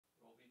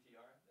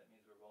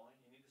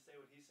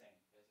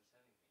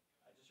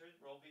should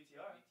roll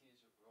VTR. VT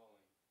is rolling.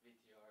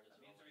 VTR is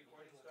That rolling. means the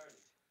recording started.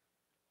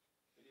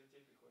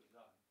 Videotape recording's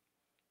on.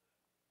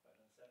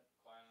 Quiet on set.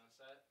 Quiet on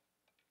set.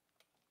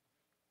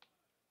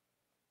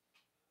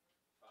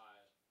 5,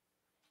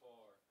 4,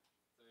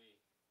 3.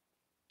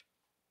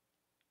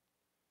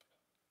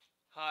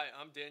 Hi,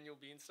 I'm Daniel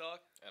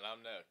Bienstock. And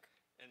I'm Nick.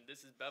 And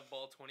this is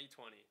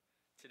BEVBALL20.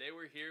 Today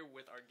we're here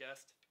with our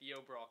guest, Theo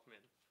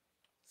Brockman,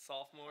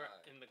 sophomore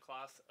in the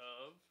class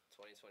of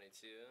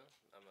 2022.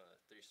 I'm a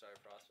 3-star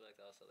prospect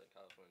out of Southern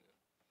California.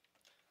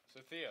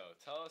 So Theo,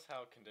 tell us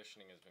how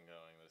conditioning has been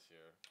going this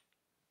year.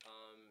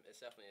 It's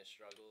definitely a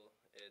struggle.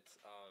 It's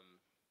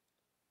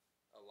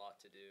a lot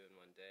to do in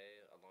one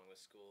day, along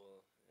with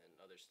school and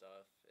other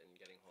stuff, and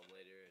getting home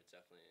later. It's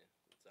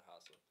a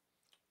hassle.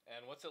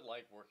 And what's it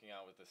like working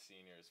out with the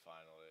seniors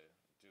finally?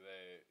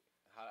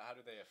 How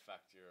do they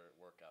affect your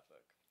work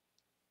ethic?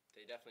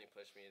 They definitely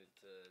push me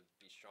to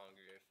be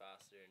stronger,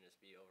 faster, and just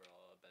be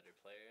overall a better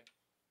player.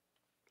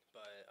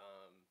 But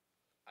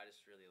I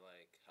just really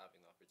like having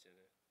the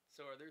opportunity.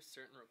 So are there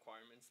certain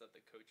requirements that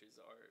the coaches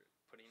are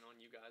putting on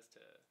you guys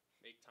to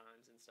make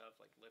times and stuff,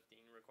 like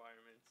lifting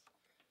requirements?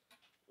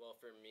 Well,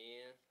 for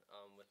me,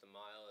 with the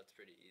mile, it's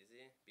pretty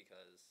easy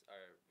because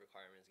our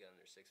requirements get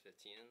under 6:15.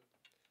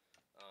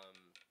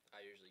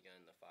 I usually get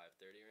in the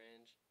 5:30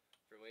 range.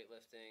 For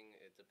weightlifting,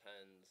 it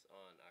depends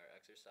on our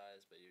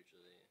exercise, but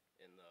usually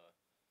in the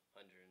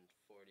 140,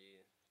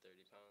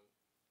 30-pound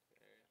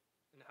area.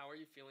 And how are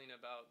you feeling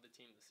about the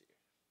team this year?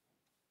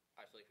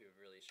 I feel like we have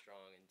a really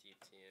strong and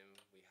deep team.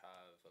 We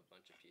have a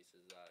bunch of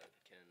pieces that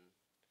can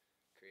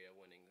create a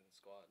winning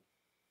squad.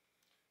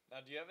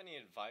 Now, do you have any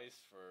advice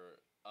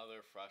for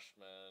other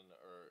freshmen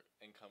or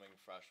incoming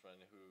freshmen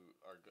who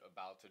are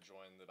about to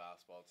join the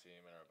basketball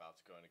team and are about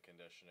to go into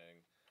conditioning?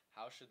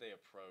 How should they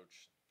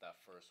approach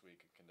that first week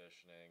of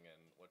conditioning, and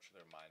what should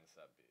their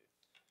mindset be?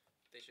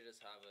 They should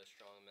just have a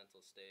strong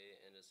mental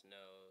state and just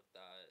know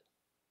that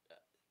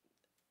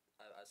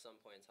at some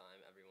point in time,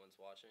 everyone's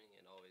watching,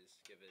 and always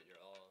give it your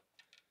all,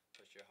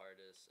 push your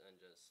hardest, and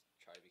just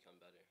try to become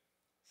better.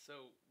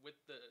 So with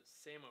the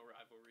SAMO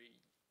rivalry,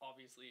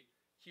 obviously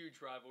huge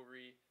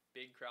rivalry,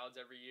 big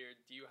crowds every year,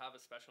 do you have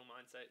a special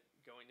mindset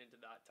going into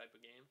that type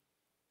of game?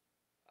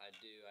 I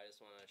do. I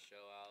just want to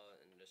show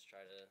out and just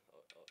try to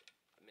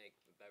make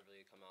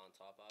Beverly come out on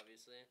top,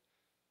 obviously,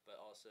 but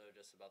also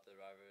just about the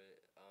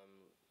rivalry,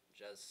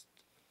 just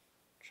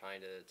trying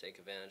to take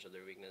advantage of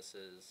their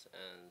weaknesses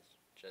and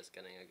just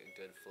getting a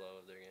good flow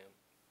of their game.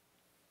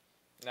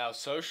 Now,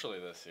 socially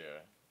this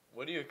year,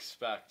 what do you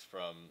expect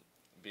from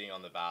being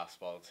on the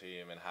basketball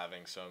team and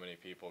having so many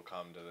people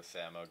come to the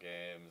SAMO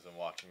games and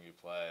watching you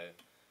play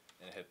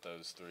and hit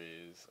those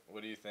threes?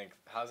 What do you think?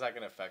 How's that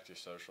going to affect your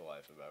social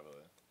life at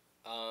Beverly?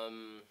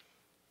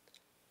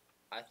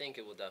 I think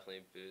it will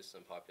definitely boost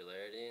some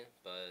popularity,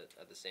 but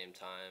at the same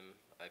time,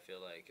 I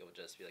feel like it will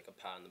just be like a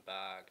pat on the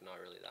back,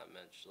 not really that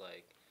much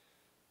like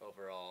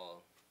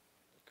overall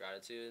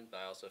gratitude.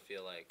 But I also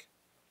feel like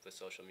with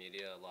social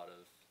media, a lot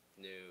of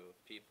new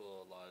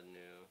people, a lot of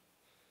new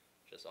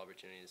just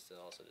opportunities to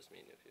also just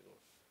meet new people.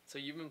 So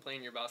you've been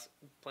playing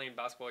playing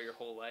basketball your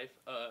whole life,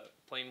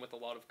 playing with a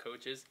lot of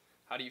coaches.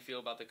 How do you feel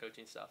about the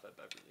coaching staff at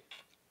Beverly?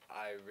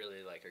 I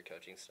really like our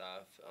coaching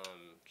staff.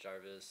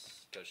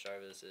 Coach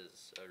Jarvis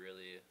is a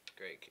really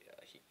great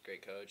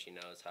coach. He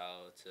knows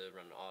how to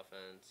run an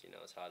offense. He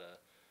knows how to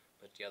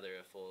put together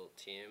a full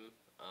team.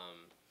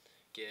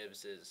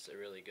 Gibbs is a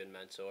really good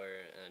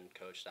mentor and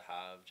coach to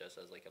have just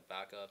as like a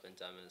backup, and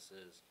Demis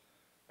is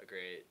a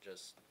great,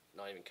 just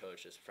not even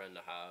coach, just friend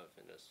to have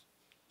and just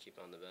keep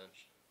on the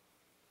bench.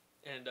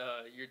 And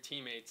your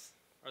teammates,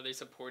 are they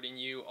supporting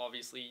you?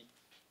 Obviously,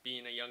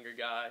 being a younger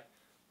guy,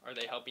 are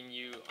they helping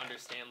you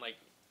understand like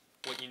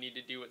what you need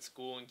to do at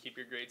school and keep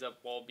your grades up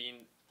while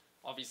being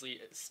obviously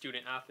a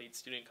student athlete?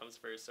 Student comes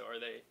first, so are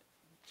they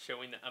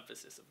showing the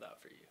emphasis of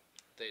that for you?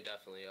 They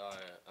definitely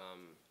are.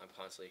 I'm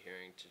constantly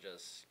hearing to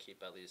just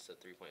keep at least a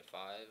 3.5,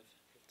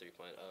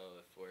 3.0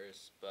 if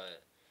worse,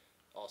 but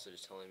also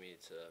just telling me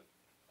to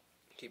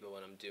keep at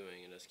what I'm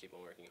doing and just keep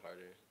on working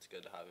harder. It's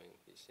good having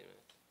these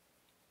teammates.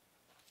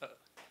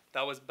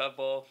 That was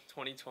BEVBALL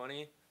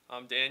 2020.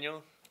 I'm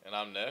Daniel. And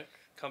I'm Nick.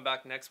 Come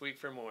back next week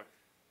for more.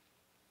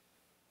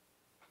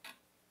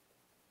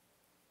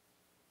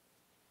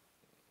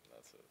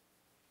 That's it.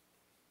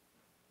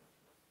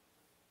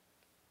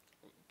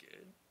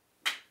 Good.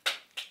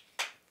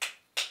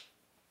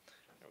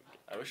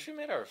 I wish we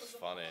made ours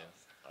funny.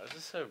 I was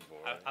just so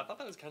bored. I thought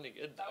that was kind of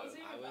good. That was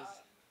even bad.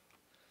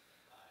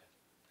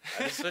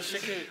 I just wish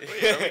it could.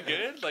 Wait, are we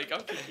good? Like,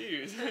 I'm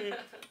confused.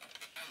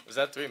 Was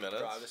that 3 minutes?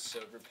 Bro, I was so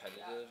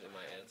repetitive in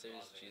my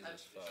answers.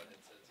 Jesus fuck.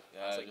 Yeah,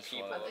 I was like, just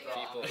people.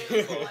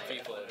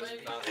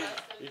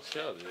 You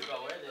chill, dude.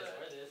 Bro, where it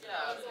is?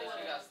 Yeah, I was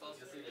you guys close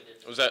to see the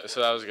difference. Was that,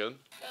 so that was good?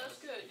 Yeah, that's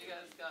good. You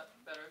guys got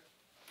better.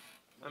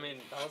 I mean,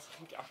 that was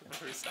our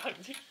first time.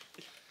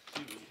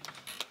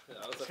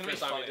 That was the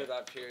first time we did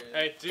that period.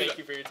 Hey, thank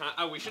you for your time.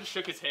 Oh, we should have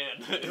shook his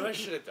hand. You know what I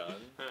should have done?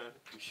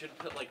 We should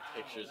put like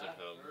pictures of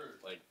him,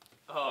 like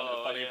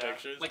Oh, funny yeah.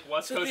 pictures. Like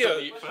West So Coast Theo,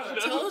 Elite photo.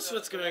 tell us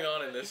what's going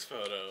on in this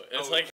photo. It's Oh. like